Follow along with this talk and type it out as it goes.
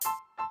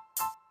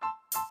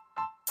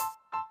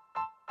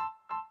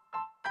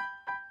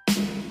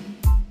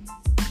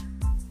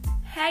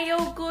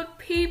Heyo good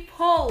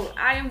people,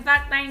 I am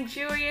back,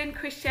 Nigerian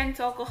Christian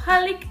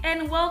Talkaholic,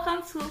 and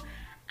welcome to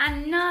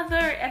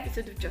another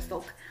episode of Just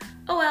Talk.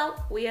 Oh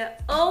well, we are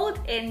old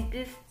and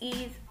this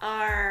is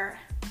our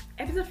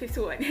episode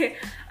 51.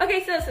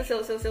 Okay,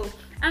 so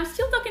I'm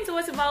still talking to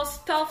us about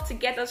stuff to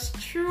get us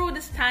through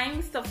this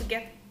time, stuff to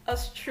get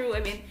us through,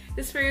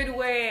 this period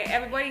where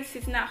everybody's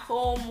sitting at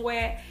home,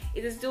 where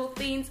it is still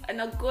things are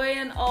not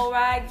going all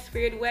right, this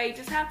period where you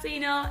just have to,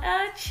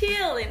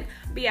 chill and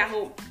be at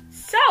home.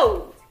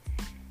 So,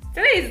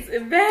 today is a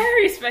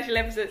very special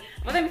episode.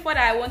 But then before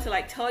that, I want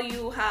to tell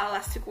you how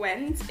last week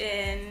went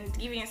and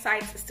give you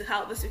insights as to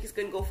how this week is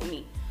going to go for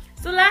me.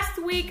 So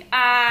last week,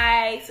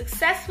 I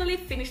successfully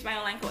finished my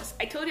online course.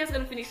 I told you I was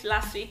going to finish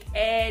last week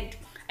and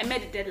I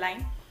met the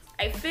deadline.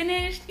 I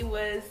finished, it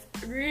was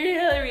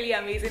really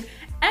amazing.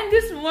 And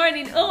this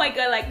morning, oh my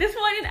god, this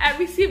morning I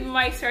received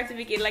my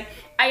certificate.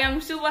 I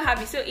am super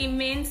happy. So it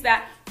means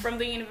that from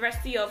the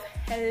University of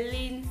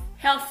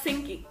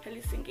Helsinki.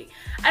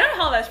 I don't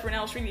know how that's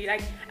pronounced really.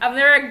 I've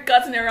never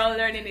gotten around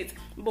learning it,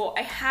 but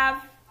I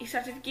have a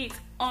certificate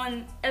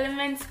on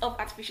elements of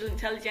artificial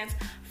intelligence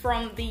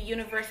from the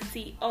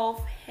University of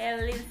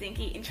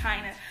Helsinki in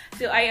China.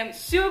 So I am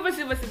super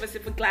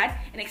glad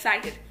and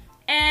excited.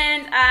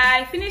 And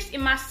I finished a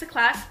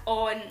masterclass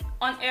on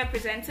air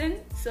presenting.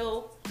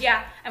 So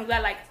yeah, I'm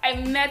glad. I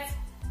met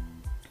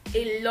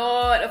a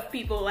lot of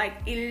people,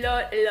 a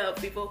lot of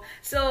people.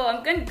 So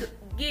I'm going to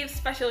give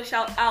special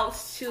shout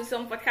outs to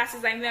some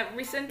podcasters I met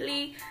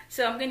recently.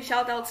 So I'm going to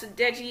shout out to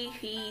Deji.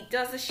 He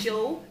does a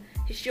show.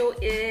 His show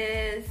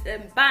is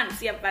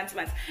Bands.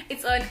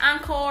 It's on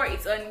Anchor,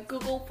 it's on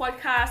Google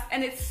Podcast,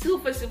 and it's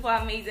super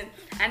amazing.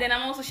 And then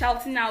I'm also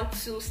shouting out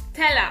to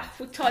Stella,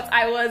 who thought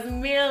I was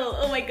male.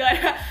 Oh my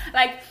god.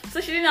 So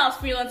she didn't know I was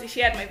female until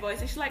she heard my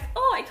voice, and she's like,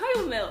 oh, I thought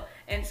you were male.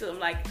 And so I'm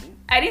like,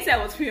 I didn't say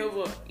I was female,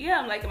 but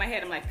yeah, in my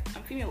head,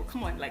 I'm female,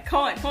 come on,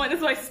 this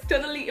voice is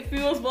totally a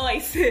female's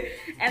voice.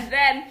 And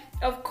then,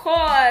 of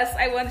course,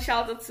 I want to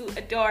shout out to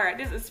Adora.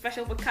 This is a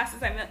special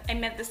podcasters I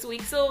met this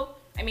week. So,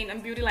 I'm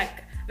building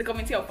the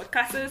community of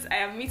podcasters. I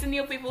am meeting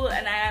new people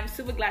and I am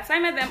super glad. So I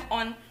met them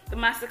on the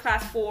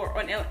masterclass for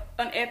on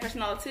air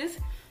personalities.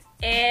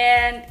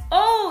 And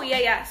oh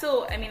yeah.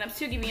 So I'm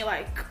still giving you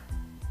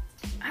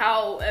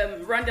how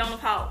rundown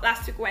of how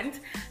last week went.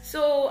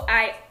 So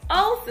I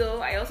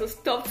also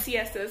stopped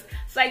siestas.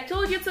 So I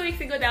told you 2 weeks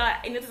ago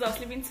that I noticed I was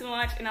sleeping too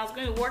much and I was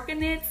going to work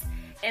on it.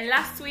 And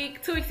last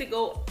week, 2 weeks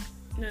ago,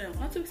 no,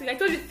 not 2 weeks ago, I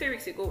told you 3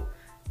 weeks ago.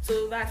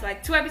 So that's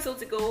 2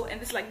 episodes ago, and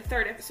this is the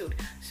third episode.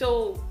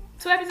 So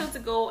 2 episodes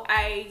ago,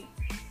 I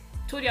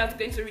told you I was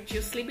going to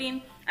reduce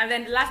sleeping, and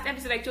then the last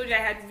episode I told you I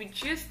had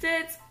reduced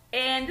it,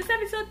 and this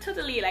episode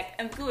totally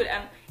I'm good.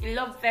 I'm a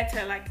lot better.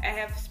 I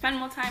have spent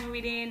more time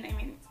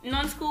reading.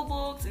 Non-school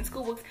books and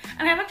school books,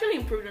 and I've actually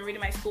improved in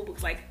reading my school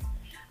books.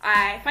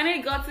 I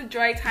finally got to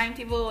draw a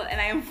timetable, and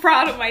I am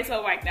proud of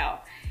myself right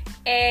now.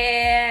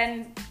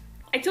 And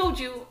I told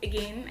you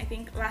again, I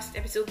think last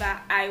episode,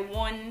 that I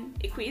won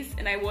a quiz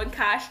and I won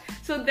cash.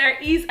 So there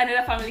is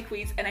another family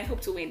quiz and I hope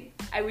to win.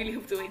 I really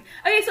hope to win.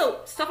 Okay, so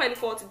stuff I look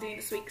forward to doing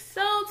this week.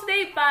 So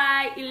today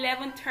by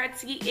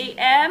 11:30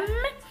 a.m.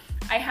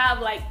 I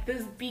have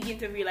this big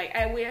interview.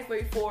 I waited for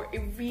it for a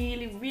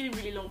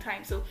really long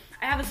time. So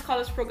I have a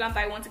scholars program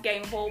that I want to get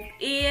involved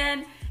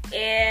in,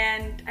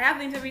 and I have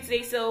the interview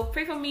today. So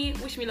pray for me,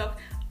 wish me luck.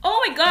 Oh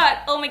my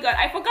god,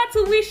 I forgot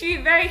to wish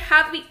you a very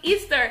happy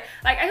Easter.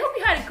 I hope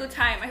you had a good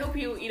time. I hope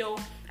you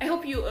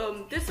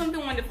did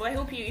something wonderful. I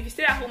hope if you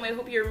stayed at home, I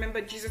hope you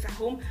remembered Jesus at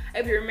home. I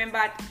hope you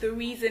remembered the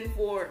reason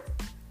for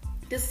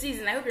this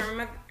season. I hope you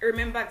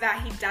remember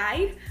that he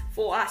died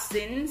for our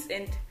sins,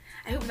 and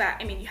I hope that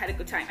you had a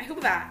good time. I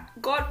hope that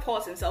God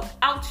pours himself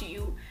out to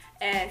you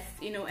as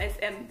he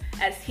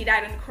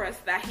died on the cross,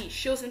 that he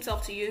shows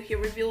himself to you, he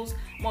reveals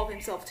more of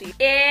himself to you.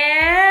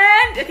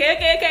 And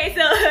okay,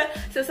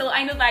 so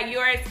I know that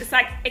you're as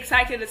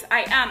excited as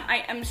I am.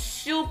 I am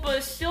super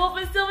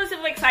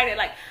excited.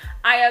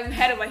 I am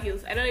head over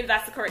heels. I don't know if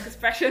that's the correct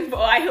expression, but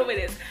I hope it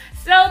is.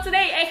 So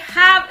today I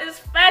have a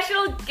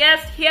special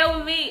guest here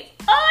with me.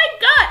 Oh my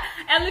god,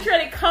 I'm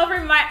literally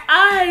covering my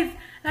eyes.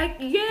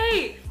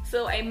 Yay!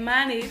 So I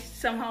managed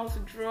somehow to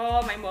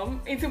draw my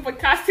mom into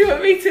podcasting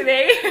with me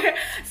today.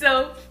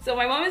 so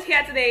my mom is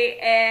here today,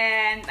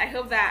 and I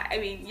hope that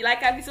you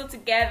like our episode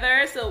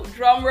together. So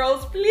drum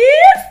rolls,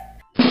 please.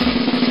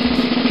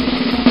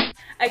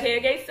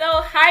 Okay.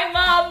 So hi,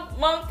 mom.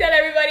 Mom, tell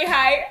everybody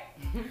hi.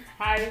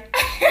 Hi.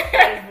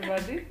 Hi,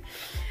 everybody.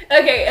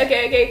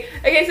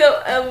 Okay.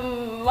 So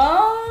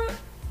mom,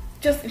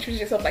 just introduce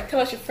yourself.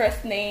 Tell us your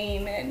first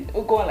name, and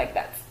we'll go on like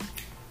that.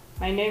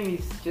 My name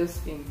is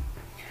Josephine.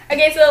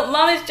 Okay, so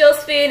mom is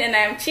Josephine and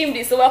I'm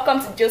Chimdi, so welcome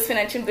to Josephine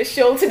and Chimdi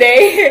show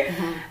today.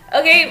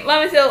 Okay,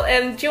 mom, so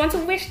do you want to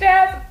wish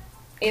them,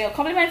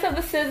 compliments of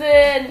the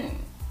season,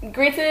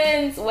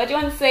 greetings? What do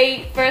you want to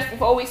say first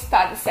before we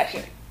start the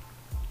session?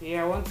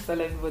 Yeah, I want to tell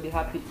everybody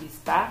happy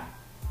Easter,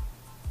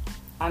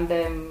 and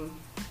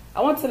I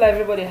want to tell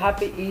everybody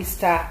happy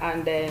Easter,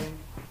 and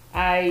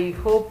I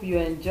hope you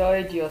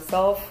enjoyed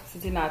yourself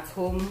sitting at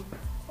home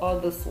all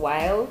this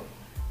while,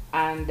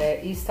 and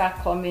Easter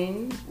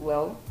coming,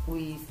 well,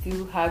 we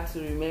still had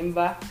to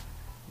remember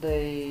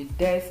the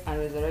death and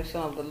resurrection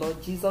of the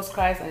Lord Jesus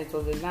Christ, and it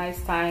was a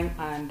nice time,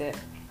 and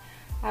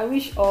I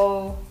wish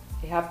all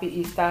a happy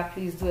Easter.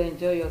 Please do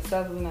enjoy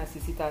yourself even as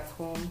you sit at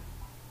home.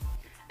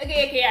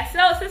 Okay, yeah.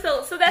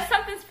 So there's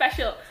something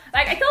special.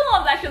 Like, I told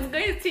Mom that she was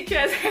going to teach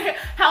us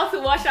how to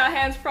wash our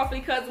hands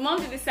properly, because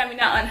Mom did a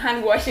seminar on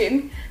hand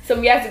washing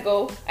some years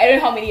ago. I don't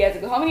know how many years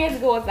ago. How many years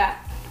ago was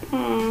that?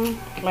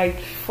 Like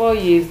 4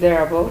 years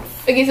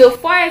thereabouts. Okay, so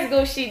 4 years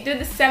ago she did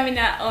the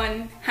seminar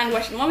on hand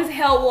washing. Mom is a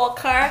health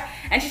worker,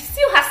 and she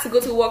still has to go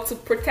to work to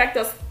protect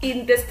us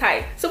in this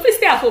time. So please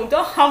stay at home.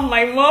 Don't harm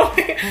my mom.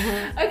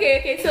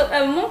 Okay. So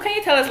Mom, can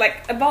you tell us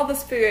like about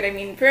this period? I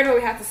mean, period where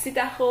we have to sit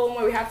at home,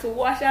 where we have to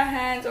wash our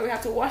hands, or we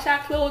have to wash our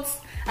clothes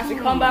as we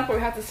come back, where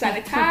we have to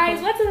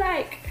sanitize. What's it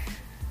like?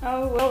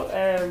 Oh well,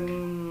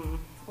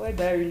 where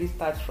do I really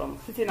start from?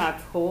 Sitting at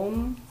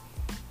home.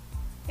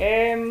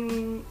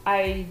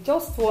 I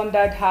just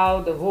wondered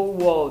how the whole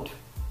world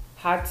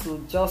had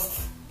to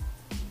just,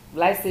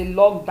 like, say,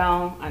 lock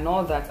down and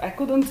all that. I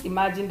couldn't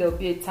imagine there would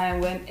be a time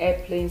when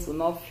airplanes will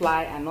not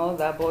fly and all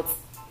that, but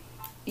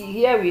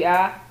here we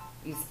are.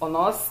 It's on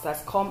us,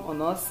 that's come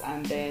on us,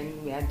 and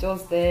then we are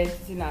just there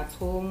sitting at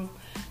home.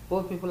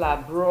 Both people are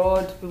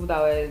abroad, people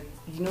that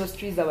were,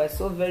 streets that were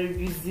so very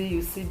busy,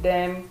 you see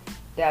them,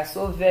 they are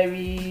so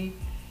very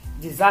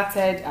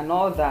deserted and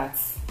all that,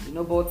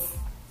 but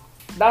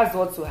that's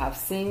what we have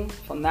seen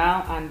for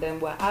now. And then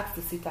we're asked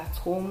to sit at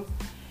home,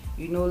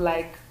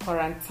 like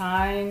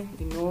quarantine,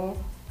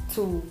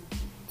 to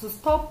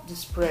stop the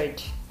spread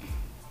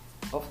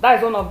of,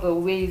 that's one of the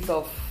ways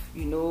of,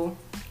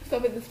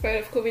 stopping the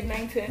spread of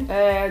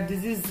COVID-19.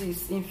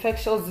 Diseases,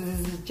 infectious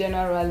diseases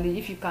generally.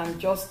 If you can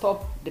just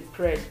stop the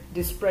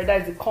spread,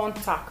 that is the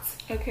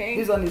contact. Okay.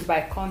 This one is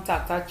by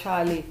contact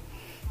actually.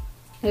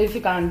 If you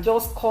can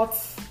just cut,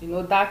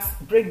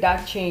 break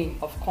that chain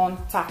of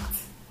contact,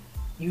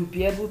 you'll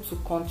be able to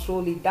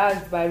control it.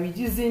 That's by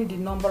reducing the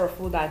number of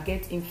people that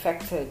get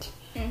infected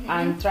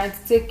and trying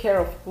to take care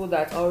of people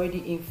that are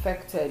already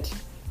infected.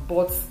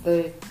 But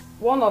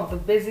one of the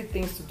basic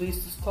things to do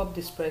is to stop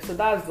the spread. So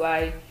that's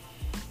why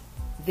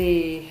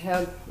the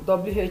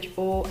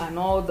WHO and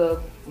all the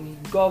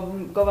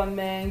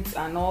governments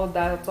and all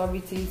that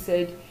authorities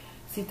said,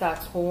 sit at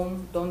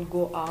home, don't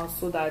go out,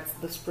 so that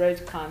the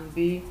spread can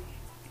be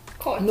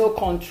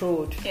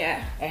controlled.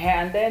 Yeah.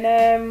 And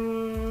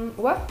then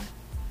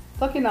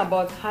talking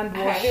about hand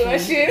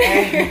washing.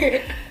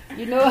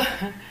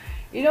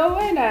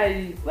 When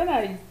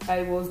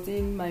I was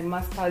doing my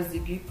master's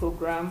degree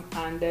program,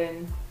 and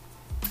then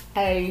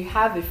I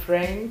have a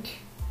friend,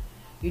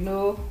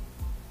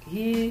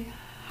 he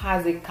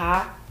has a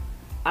car,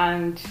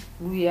 and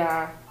we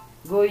are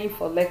going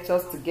for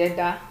lectures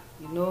together,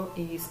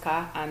 in his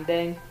car, and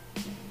then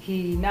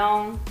he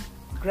now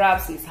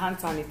grabs his hand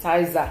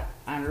sanitizer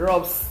and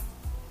rubs,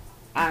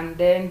 and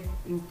then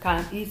you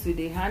can eat with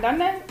the hand.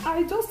 And then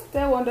I just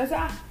wonder,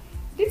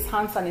 this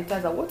hand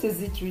sanitizer, what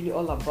is it really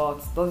all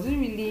about? Does it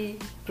really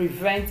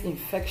prevent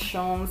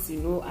infections,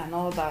 and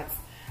all that?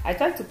 I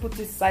tried to put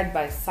it side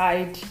by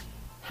side,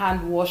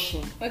 hand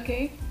washing.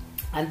 Okay.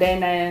 And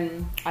then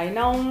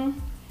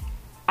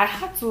I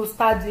had to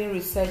start doing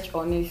research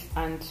on it,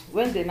 and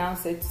when they now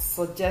said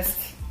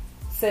suggest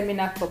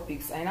seminar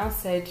topics, I now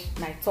said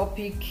my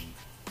topic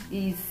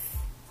is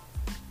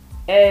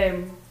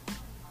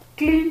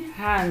clean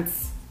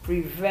hands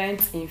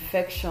prevent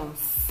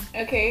infections.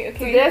 Okay. So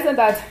the reason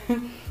that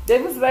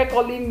they was like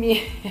calling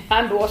me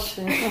hand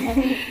washing.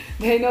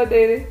 Then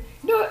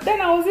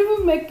I was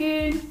even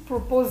making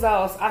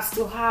proposals as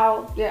to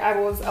how I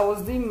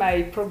was doing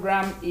my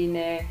program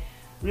in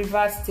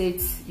Rivers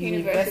State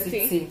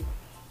University.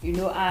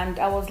 And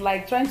I was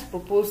like trying to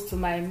propose to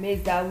my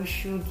mates that we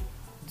should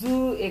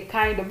do a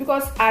kind of,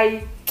 because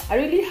I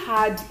really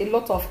had a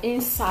lot of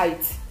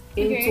insight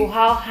into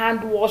how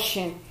hand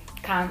washing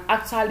can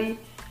actually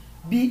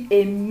be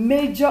a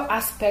major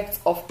aspect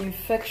of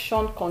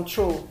infection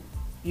control.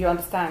 You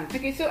understand?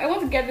 Okay, so I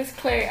want to get this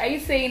clear. Are you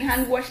saying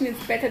hand washing is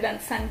better than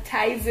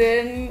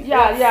sanitizing?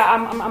 Yeah.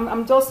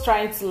 I'm just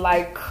trying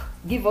to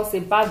give us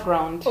a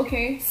background.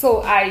 Okay.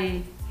 So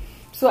I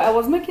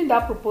was making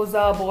that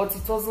proposal, but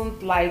it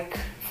wasn't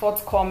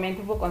forthcoming.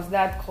 People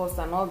considered cost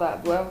and all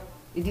that. Well,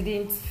 it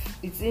didn't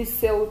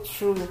sail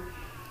through.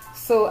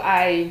 So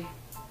I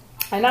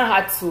now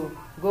had to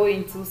go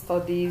into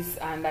studies,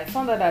 and I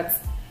found out that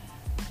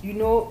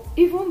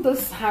even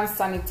this hand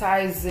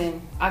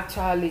sanitizing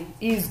actually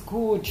is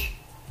good.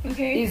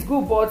 Okay. It's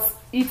good, but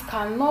it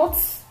cannot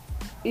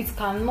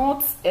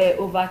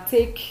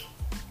overtake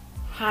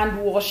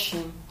hand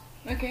washing.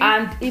 Okay.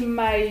 And in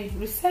my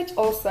research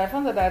also, I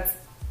found out that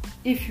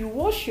if you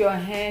wash your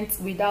hands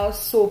without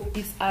soap,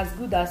 it's as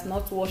good as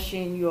not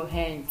washing your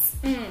hands.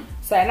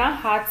 So I now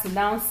had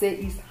to say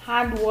it's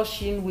hand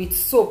washing with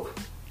soap.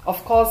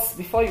 Of course,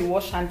 before you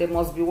wash hand, there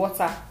must be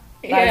water.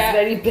 That's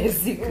very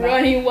basic.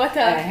 Running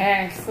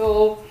water.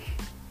 So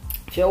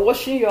if you're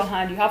washing your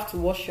hand, you have to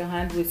wash your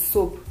hand with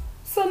soap.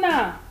 So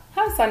now,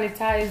 hand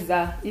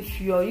sanitizer,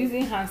 if you're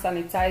using hand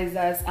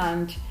sanitizers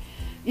and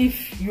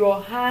if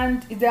your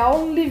hand, they're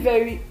only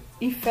very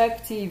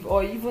effective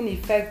or even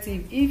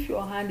effective if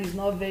your hand is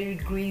not very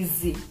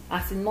greasy,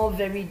 as in not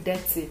very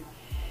dirty.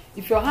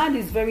 If your hand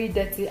is very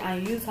dirty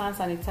and you use hand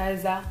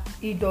sanitizer,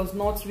 it does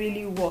not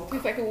really work.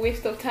 It's like a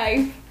waste of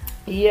time.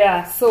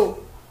 Yeah,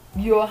 so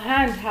your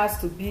hand has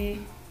to be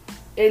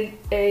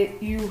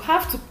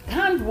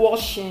hand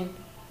washing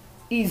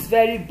is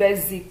very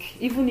basic,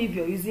 even if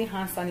you're using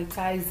hand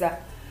sanitizer.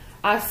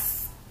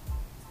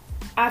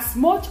 As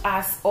much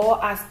as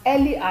or as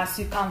early as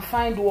you can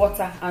find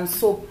water and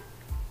soap,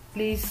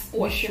 please,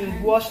 we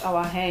should wash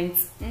our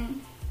hands.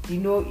 You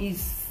know,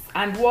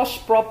 and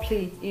wash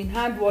properly. In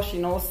hand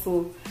washing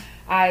also,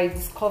 I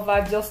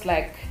discovered, just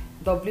like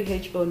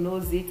WHO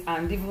knows it,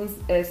 and even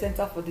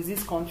Center for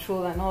Disease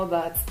Control and all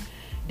that,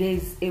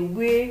 there's a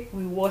way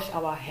we wash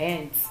our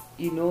hands.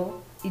 You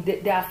know,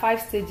 there are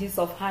 5 stages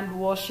of hand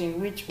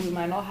washing, which we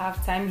might not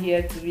have time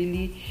here to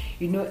really,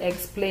 you know,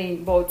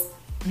 explain. But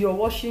you're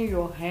washing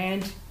your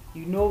hand,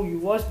 you know, you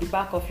wash the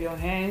back of your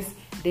hands,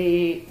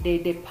 the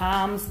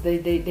palms,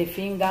 the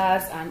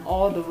fingers, and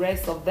all the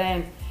rest of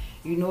them.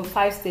 You know,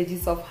 5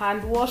 stages of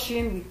hand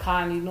washing. We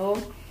can, you know,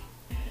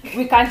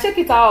 we can check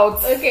it out.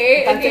 Okay,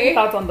 we can check it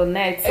out on the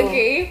net. So,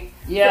 okay.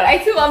 Yeah. So I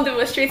too am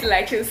demonstrating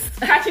like this.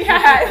 Actually,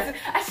 I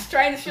was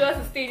trying to show us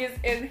the stages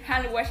in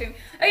hand washing.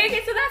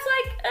 Okay, so that's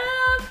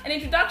like an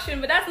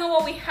introduction, but that's not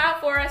what we have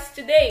for us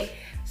today.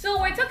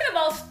 So we're talking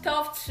about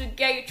stuff to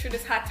get you through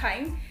this hard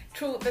time,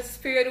 through this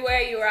period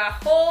where you're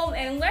at home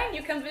and when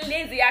you can be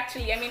lazy.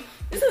 Actually, I mean,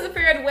 this is a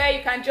period where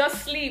you can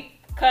just sleep,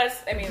 because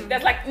I mean,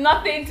 there's like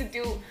nothing to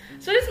do.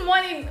 So this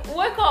morning,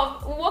 woke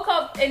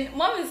up and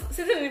mom is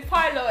sitting in the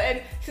parlor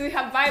and she's with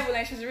her Bible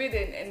and she's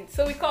reading, and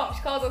so she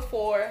calls us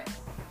for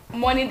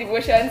morning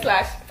devotion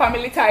 /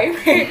 family time.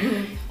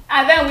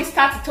 And then we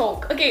start to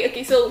talk.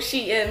 Okay, so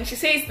she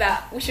says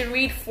that we should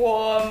read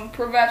from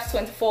Proverbs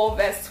 24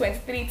 verse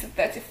 23 to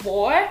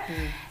 34,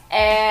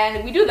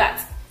 and we do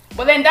that.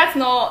 But then that's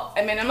not,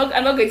 I mean, I'm not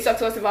going to talk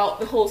to us about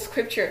the whole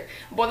scripture,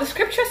 but the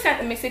scripture sent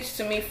a message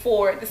to me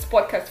for this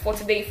podcast for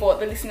today, for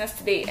the listeners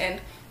today, and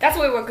that's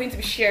what we're going to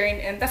be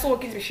sharing, and that's what we're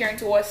going to be sharing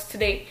to us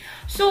today.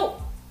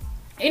 So,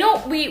 you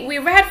know, we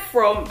read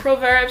from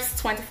Proverbs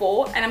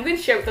 24, and I'm going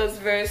to share with us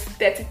verse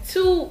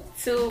 32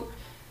 to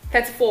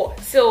 34.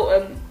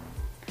 So,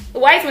 the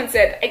wise man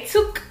said, I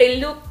took a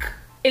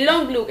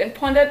long look, and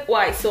pondered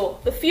why. So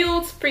the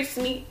fields preached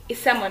me a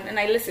sermon, and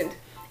I listened.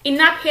 A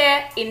nap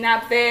here, a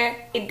nap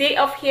there, a day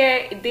off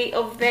here, a day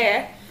off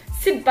there.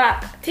 Sit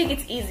back, take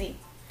it easy.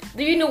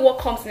 Do you know what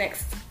comes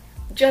next?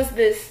 Just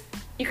this.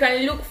 You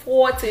can look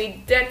forward to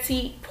a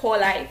dirty, poor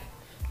life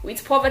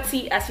with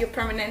poverty as your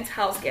permanent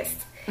house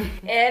guest.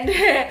 And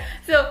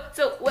so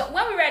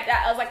when we read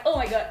that, I was like, oh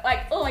my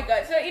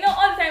god. So, you know,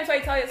 all the times where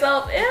you tell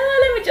yourself,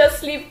 let me just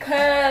sleep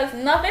because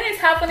nothing is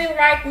happening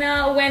right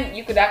now, when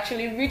you could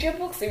actually read your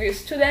books if you're a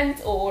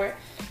student, or,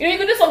 you know, you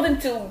could do something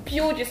to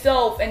build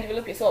yourself and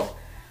develop yourself.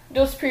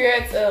 Those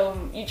periods,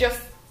 you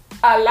just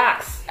are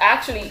lax.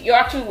 You're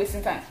actually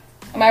wasting time.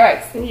 Am I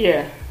right?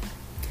 Yeah.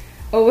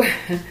 Oh,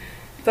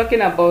 talking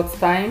about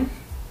time,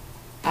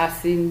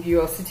 as in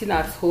you're sitting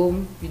at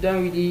home, you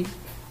don't really,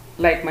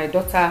 like my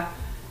daughter,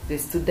 the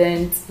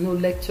student, no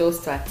lectures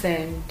to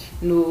attend,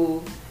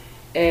 no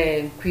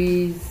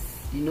quiz,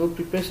 you know,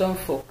 preparation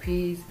for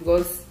quiz,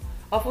 because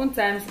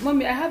oftentimes,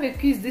 mommy, I have a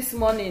quiz this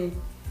morning.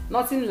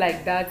 Nothing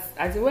like that.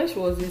 As in when she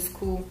was in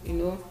school, you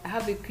know, I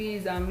have a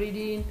quiz, I'm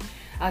reading,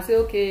 I say,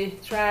 okay,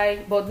 try.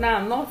 But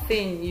now,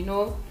 nothing, you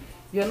know,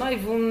 you're not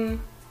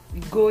even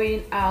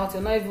going out,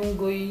 you're not even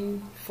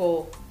going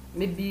for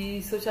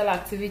maybe social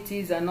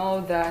activities and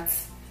all that.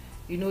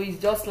 You know,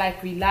 it's just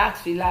like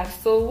relax.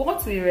 So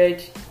what we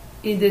read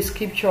in the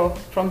scripture,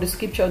 from the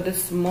scripture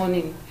this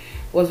morning,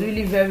 was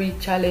really very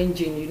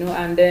challenging, you know,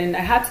 and then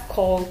I had to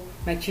call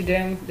my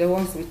children, the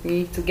ones with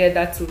me,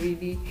 together to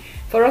really,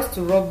 for us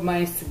to rub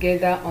minds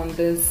together on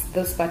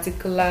this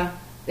particular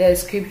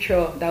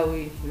scripture that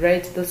we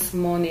read this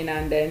morning.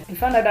 And then we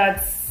found out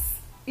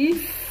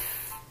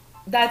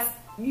that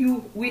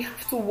we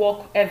have to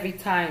work every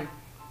time.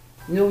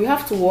 You know, we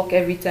have to work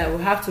every time.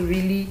 We have to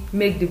really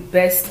make the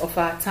best of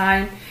our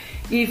time.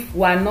 If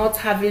we're not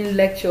having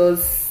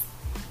lectures,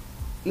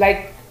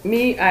 like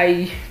me,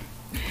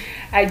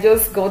 I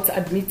just got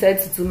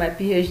admitted to do my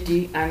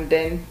PhD, and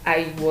then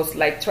I was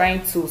like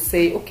trying to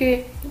say,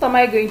 okay, what am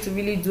I going to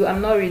really do?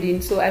 I'm not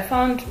reading. So I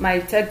found my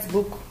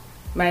textbook,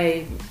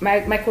 my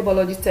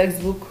microbiology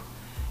textbook,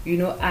 you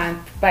know, and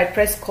by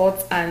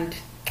Prescott, and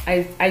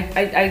I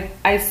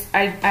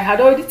had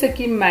already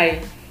taken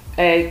my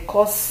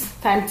course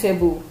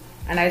timetable,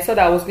 and I thought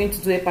I was going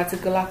to do a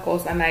particular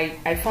course, and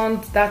I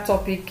found that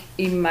topic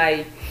in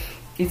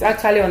it's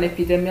actually on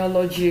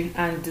epidemiology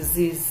and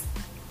disease.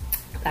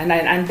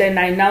 And then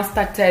I now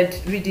started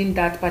reading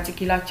that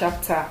particular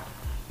chapter,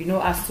 you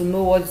know, as to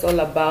know what it's all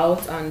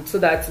about, and so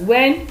that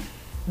when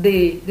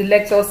the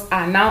lectures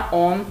are now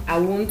on, it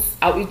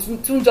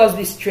won't just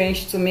be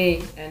strange to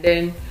me. And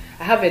then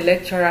I have a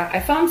lecturer.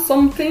 I found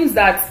some things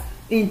that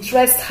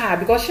interests her,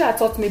 because she had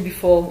taught me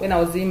before when I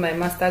was doing my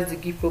master's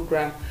degree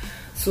program.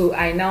 So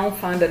I now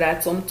found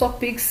that some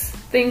topics,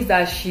 things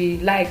that she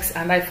likes,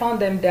 and I found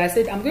them there. I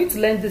said, I'm going to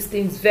learn these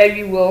things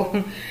very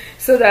well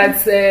so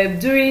that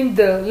during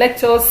the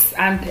lectures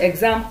and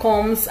exam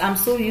comes, I'm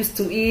so used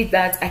to it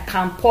that I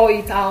can pour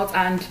it out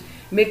and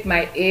make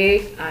my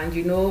A and,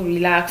 you know,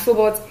 relax. So,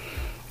 but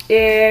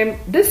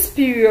this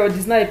period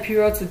is not a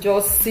period to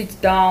just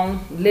sit down,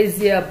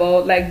 lazy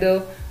about. Like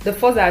the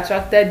first that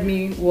attracted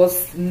me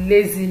was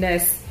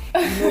laziness.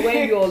 You know,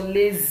 when you're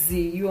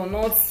lazy, you're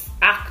not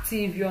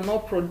active, you're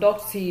not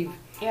productive.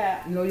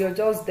 Yeah. You know, you're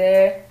just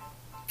there.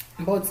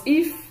 But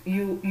if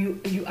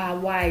you are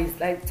wise,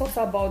 like talks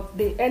about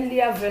the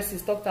earlier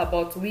verses talked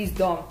about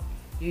wisdom,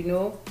 you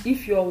know,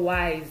 if you're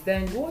wise,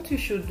 then what you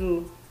should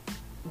do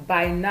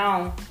by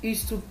now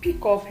is to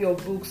pick up your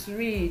books,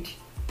 read.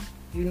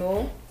 You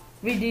know,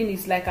 reading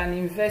is like an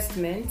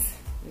investment.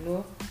 You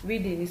know,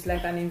 reading is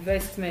like an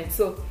investment.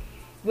 So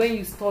when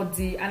you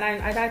study, and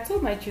I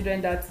told my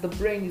children that the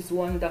brain is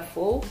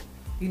wonderful.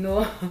 You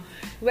know,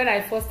 when I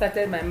first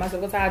started my master,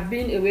 because I had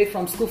been away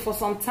from school for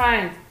some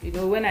time, you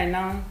know, when I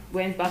now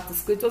went back to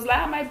school, it was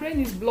like, my brain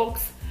is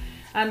blocked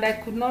and I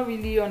could not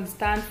really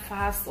understand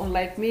fast,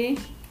 unlike me.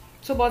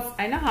 So, but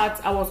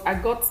I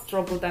got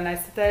troubled, and I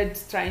started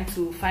trying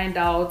to find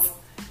out,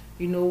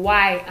 you know,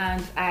 why.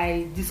 And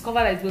I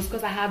discovered that it was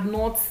because I had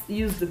not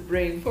used the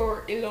brain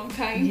for a long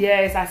time.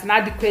 Yes, as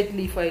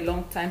inadequately for a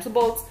long time. So,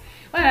 but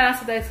when I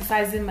started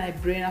exercising my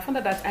brain, I found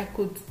out that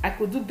I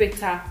could do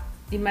better.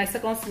 In my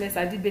second semester,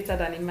 I did better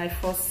than in my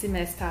first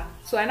semester.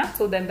 So I now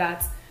told them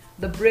that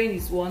the brain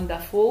is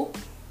wonderful.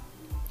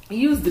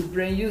 Use the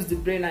brain, and use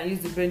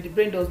the brain. The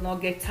brain does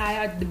not get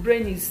tired. The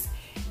brain is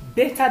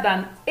better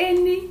than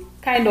any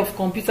kind of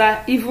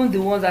computer, even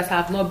the ones that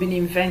have not been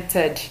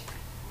invented.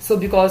 So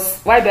because,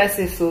 why do I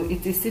say so?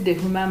 It is still the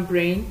human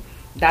brain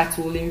that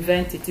will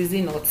invent it, is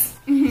it not?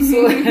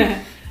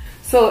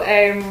 So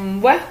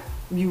well,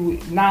 you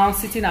now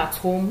sitting at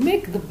home,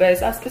 make the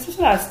best,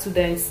 especially as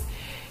students.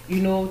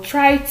 You know,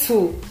 try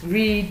to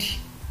read,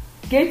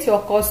 get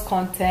your course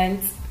content.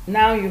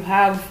 Now you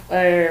have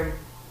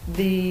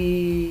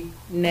the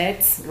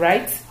net,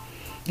 right?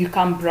 You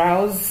can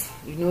browse,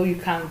 you know, you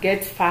can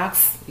get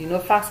facts. You know,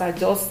 facts are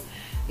just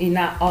in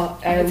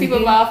the tip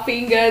of our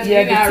fingers.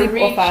 Yeah, the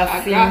tip of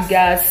our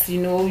fingers.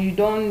 You know, you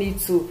don't need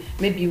to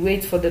maybe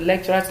wait for the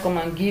lecturer to come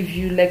and give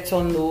you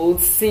lecture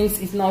notes, since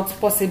it's not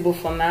possible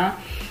for now.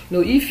 You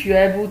know, if you're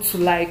able to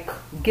like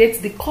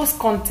get the course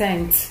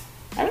content,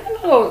 I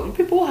don't know,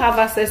 people have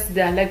access to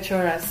their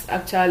lecturers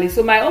actually.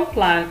 So my own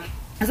plan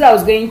is I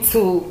was going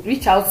to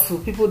reach out to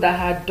people that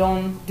had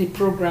done the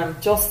program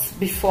just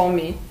before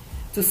me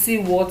to see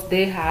what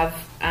they have,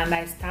 and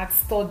I start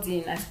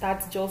studying. I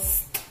start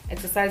just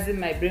exercising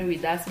my brain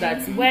with that, so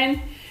that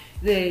when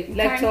the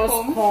lectures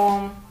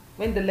come,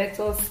 when the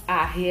lectures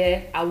are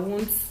here, I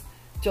won't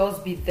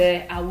just be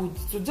there. I would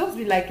just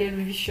be like a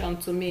revision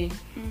to me,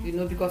 you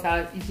know, because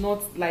it's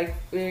not like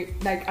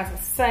as a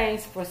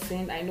science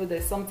person, I know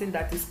there's something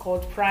that is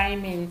called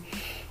priming.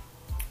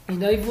 You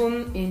know,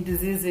 even in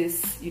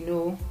diseases, you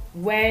know,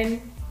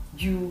 when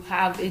you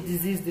have a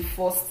disease the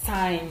first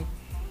time,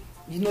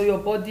 you know, your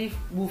body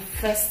will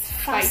first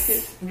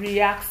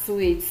react to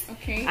it,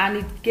 and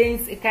it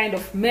gains a kind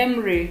of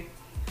memory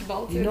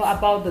about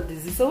the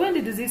disease. So when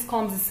the disease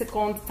comes the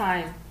second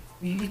time,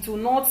 it will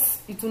not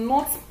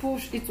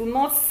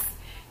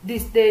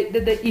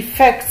the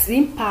effects, the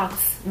impact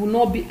will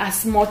not be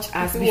as much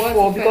as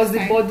before, because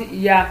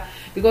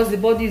the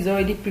body is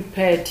already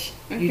prepared,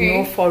 you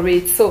know, for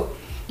it. So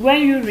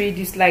when you read,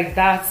 it's like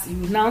that.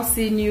 You now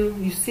see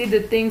you see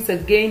the things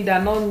again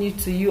that are not new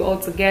to you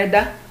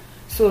altogether.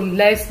 So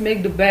let's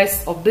make the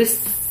best of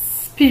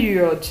this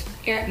period.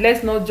 Yeah.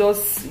 Let's not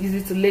just use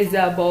it to lazy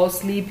about,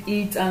 sleep,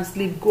 eat and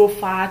sleep, grow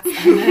fat.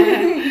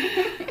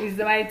 It's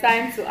my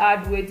time to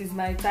add weight. It's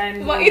my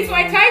time. But it's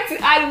my time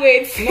to add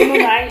weight.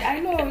 No.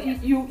 I know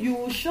you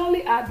will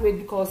surely add weight,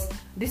 because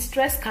the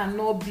stress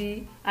cannot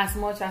be as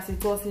much as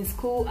it was in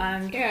school,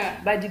 and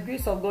by the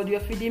grace of God, you're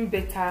feeding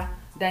better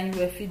than you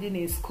were feeding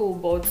in school.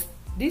 But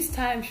this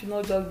time should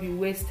not just be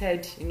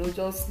wasted, you know,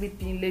 just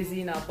sleeping,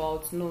 lazying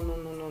about. No.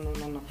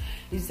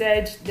 He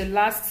said, the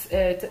last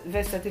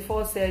verse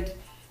 34 said,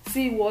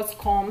 see what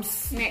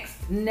comes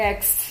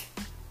next.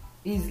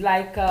 Is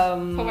like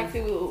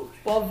poverty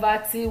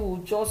will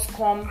just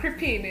come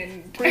creeping,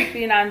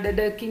 and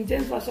the King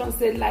James Version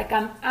said, like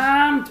an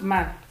armed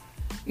man.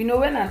 You know,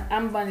 when an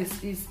armed man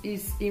is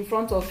in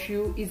front of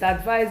you, it's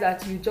advised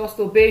that you just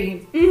obey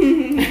him.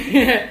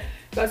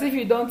 Because if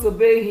you don't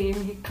obey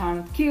him, he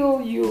can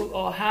kill you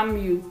or harm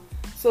you.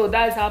 So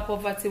that's how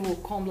poverty will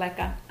come, like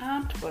an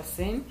armed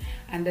person,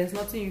 and there's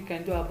nothing you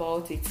can do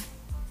about it.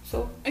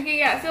 So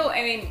so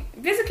I mean,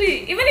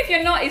 basically, even if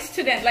you're not a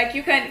student, like,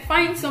 you can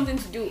find something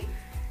to do.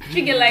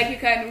 Like, you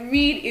can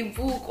read a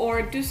book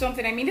or do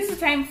something. I mean, this is a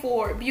time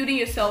for building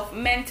yourself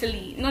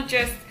mentally, not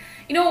just,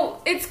 you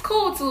know, it's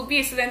cool to be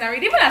a student and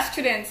read. Even as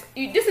students,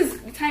 this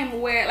is the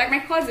time where, like, my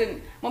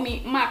cousin,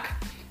 Mommy Mark,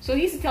 So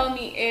he used to tell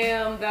me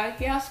that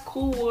he has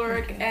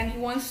schoolwork and he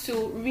wants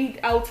to read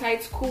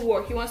outside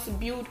schoolwork. He wants to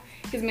build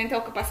his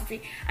mental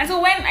capacity. And so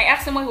when I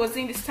asked him what he was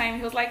doing this time,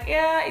 he was like,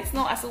 yeah, it's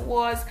not as it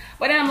was.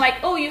 But then I'm like,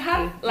 oh, you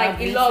have like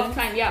a lot of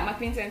time. Yeah, Mark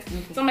Vincent.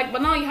 Okay. So I'm like,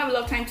 but now you have a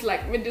lot of time to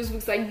like read those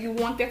books like you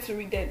wanted to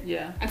read them.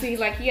 Yeah. And so he's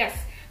like, yes.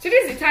 So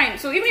this is the time.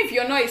 So even if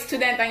you're not a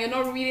student and you're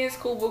not reading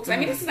school books, I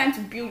mean, this is time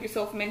to build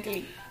yourself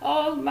mentally.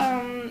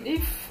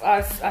 If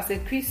as a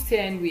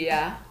Christian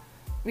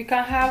we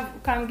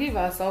can give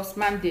ourselves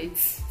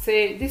mandates.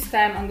 Say this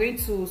time I'm going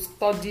to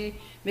study.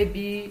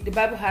 Maybe the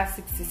Bible has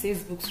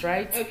 66 books,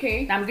 right?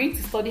 Okay. I'm going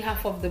to study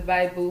half of the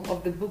Bible,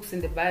 of the books in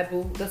the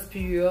Bible this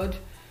period,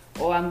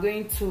 or I'm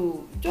going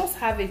to just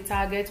have a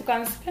target. You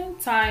can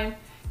spend time,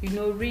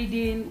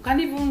 reading. You can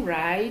even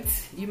write.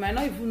 You might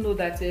not even know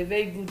that you're a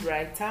very good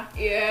writer.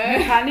 Yeah.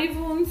 You can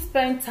even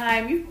spend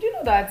time. You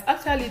know that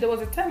actually there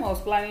was a time I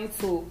was planning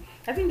to.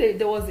 I think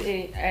there was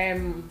a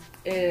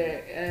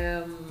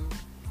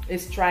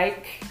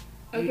strike.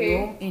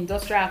 Okay.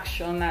 Industrial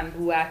action, and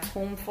we were at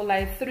home for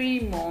like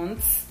 3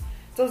 months.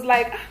 It was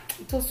like,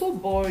 it was so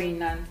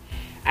boring, and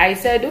I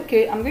said,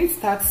 okay, I'm going to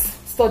start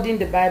studying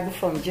the Bible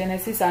from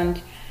Genesis,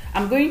 and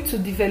I'm going to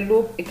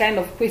develop a kind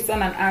of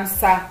question and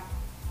answer,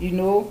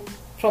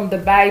 from the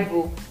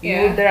Bible.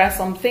 There are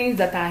some things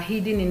that are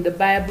hidden in the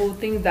Bible,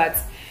 things that,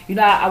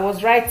 I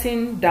was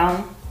writing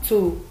down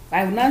to.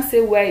 I will now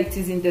say where it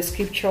is in the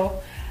scripture,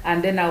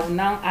 and then I will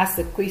now ask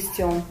a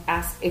question,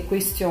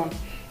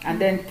 and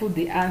then put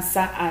the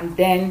answer, and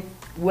then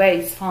where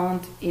it's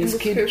found in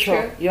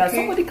scripture. Yeah, okay.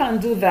 Somebody can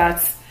do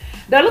that.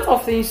 There are a lot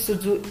of things to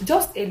do,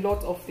 just a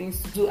lot of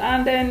things to do.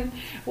 And then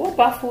what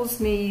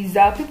baffles me is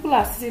that people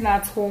are sitting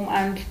at home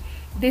and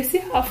they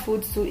still have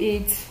food to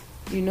eat,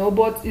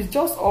 but it's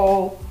just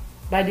all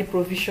by the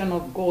provision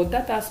of God.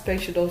 That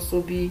aspect should also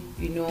be,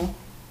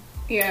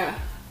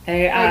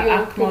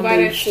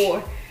 provided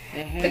for.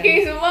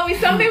 Okay, so mommy,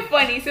 something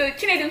funny. So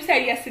Chinedum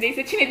said yesterday,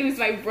 so Chinedum is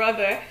my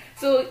brother.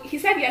 So he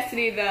said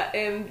yesterday that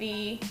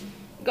the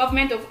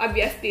government of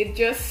Abia State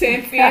just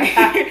sent in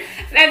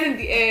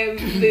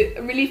the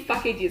relief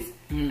packages.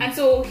 And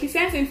so he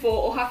sent in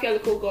for Ohafia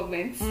local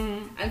government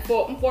and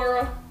for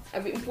Mporo, how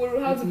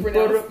to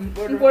pronounce?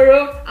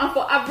 Mporo, and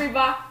for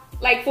Abriba.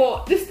 Like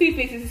for these 3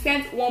 places, he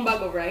sent 1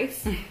 bag of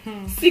rice,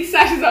 6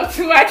 sachets of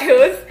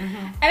tomatoes,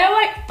 and I'm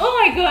like, oh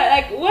my god,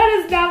 like what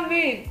does that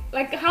mean?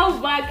 Like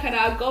how bad can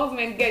our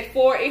government get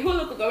for a whole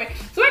local government?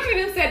 So when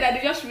Trinidad said that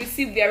they just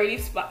received their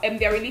relief pack,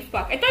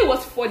 I thought it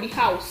was for the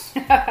house.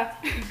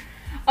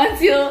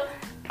 Until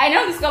I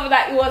now discovered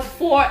that it was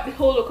for the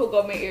whole local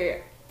government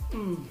area.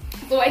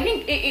 So I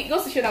think it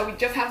goes to show that we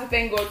just have to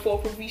thank God for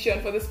provision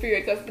for this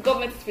period, because the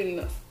government is failing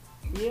us.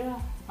 Yeah.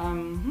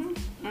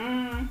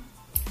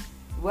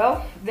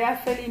 Well, they are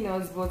failing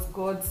us, but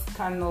God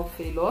cannot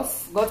fail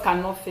us. God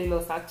cannot fail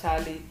us,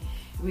 actually.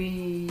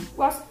 We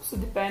were supposed to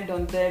depend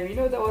on them.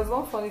 There was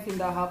one funny thing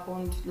that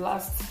happened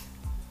last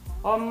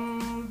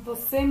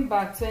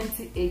December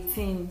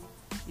 2018.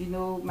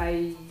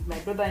 My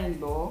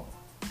brother-in-law,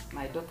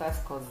 my daughter's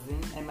cousin,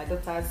 and my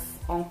daughter's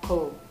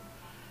uncle,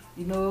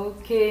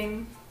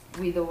 came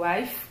with the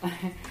wife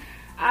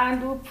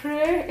and we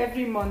pray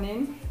every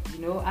morning,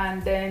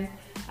 and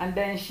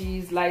then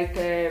she's like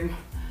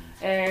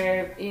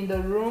in the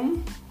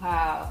room,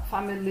 her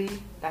family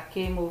that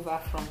came over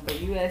from the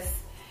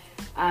US,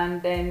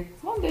 and then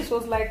one day she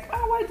was like,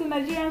 why do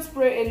Nigerians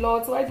pray a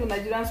lot? Why do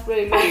Nigerians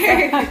pray a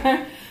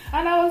lot?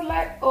 And I was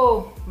like,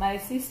 oh, my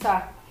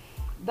sister,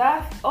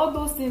 that all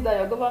those things that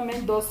your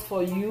government does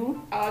for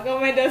you, our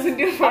government doesn't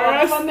do for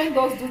us. Our government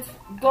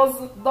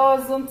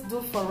doesn't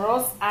do for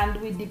us,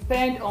 and we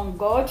depend on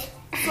God.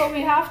 So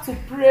we have to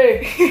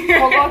pray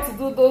for God to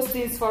do those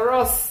things for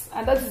us.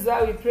 And that is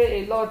why we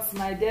pray a lot,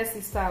 my dear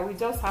sister. We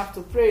just have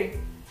to pray,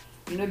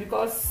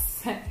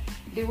 because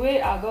the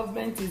way our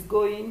government is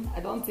going, I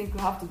don't think we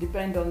have to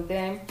depend on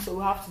them. So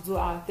we have to do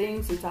our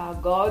things with our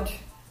God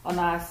on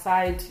our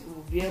side.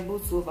 We'll be able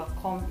to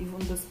overcome even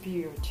this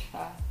period.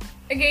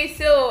 Okay,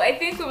 so I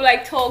think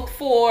we've talked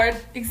for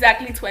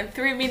exactly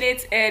 23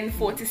 minutes and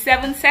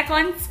 47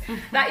 seconds.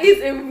 That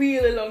is a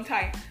really long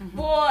time.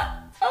 But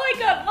oh my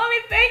god, mommy,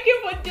 thank you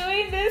for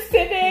doing this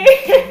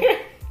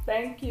today.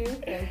 Thank you.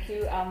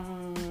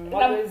 I'm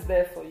always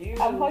there for you.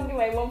 I'm hugging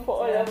my mom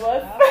for all of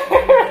us.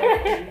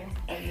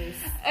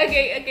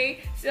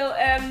 Okay. So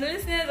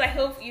listeners, I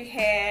hope you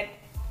had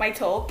my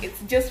talk. It's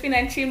Josephine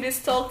and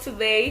Chimdi's talk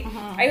today.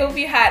 I hope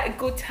you had a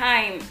good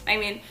time.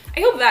 I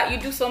hope that you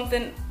do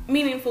something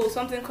meaningful,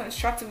 something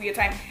constructive with your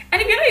time.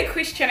 And if you're not a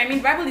Christian, the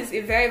Bible is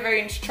a very, very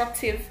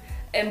instructive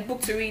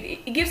book to read.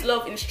 It gives a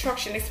lot of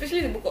instruction,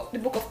 especially the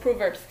book of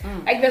Proverbs.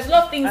 There's a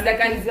lot of things that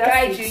can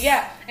guide you.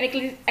 Yeah,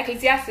 and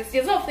Ecclesiastes.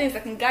 There's a lot of things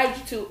that can guide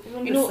you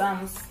to,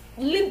 Psalms.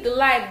 Live the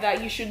life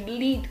that you should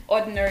lead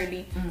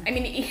ordinarily.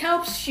 It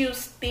helps you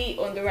stay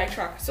on the right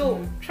track.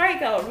 So try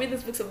it out. Read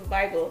these books of the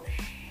Bible.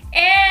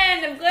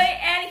 And I'm going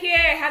to end here.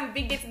 I have a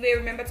big day today.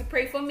 Remember to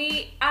pray for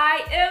me.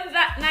 I am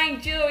that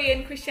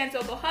Nigerian Christian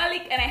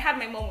alcoholic, and I have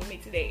my mom with me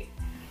today.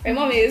 My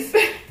mom is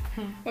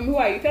Mom, who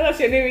are you? Tell us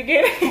your name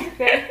again.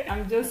 Okay,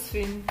 I'm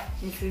Josephine,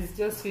 Mrs.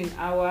 Josephine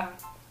Awa.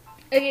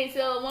 Okay,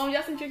 so Mom,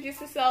 just introduce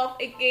yourself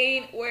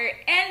again. We're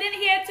ending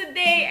here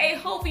today. I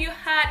hope you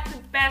had the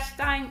best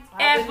time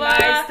Have ever. a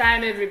nice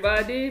time,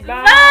 everybody. Bye.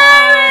 Bye.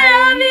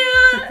 I love you.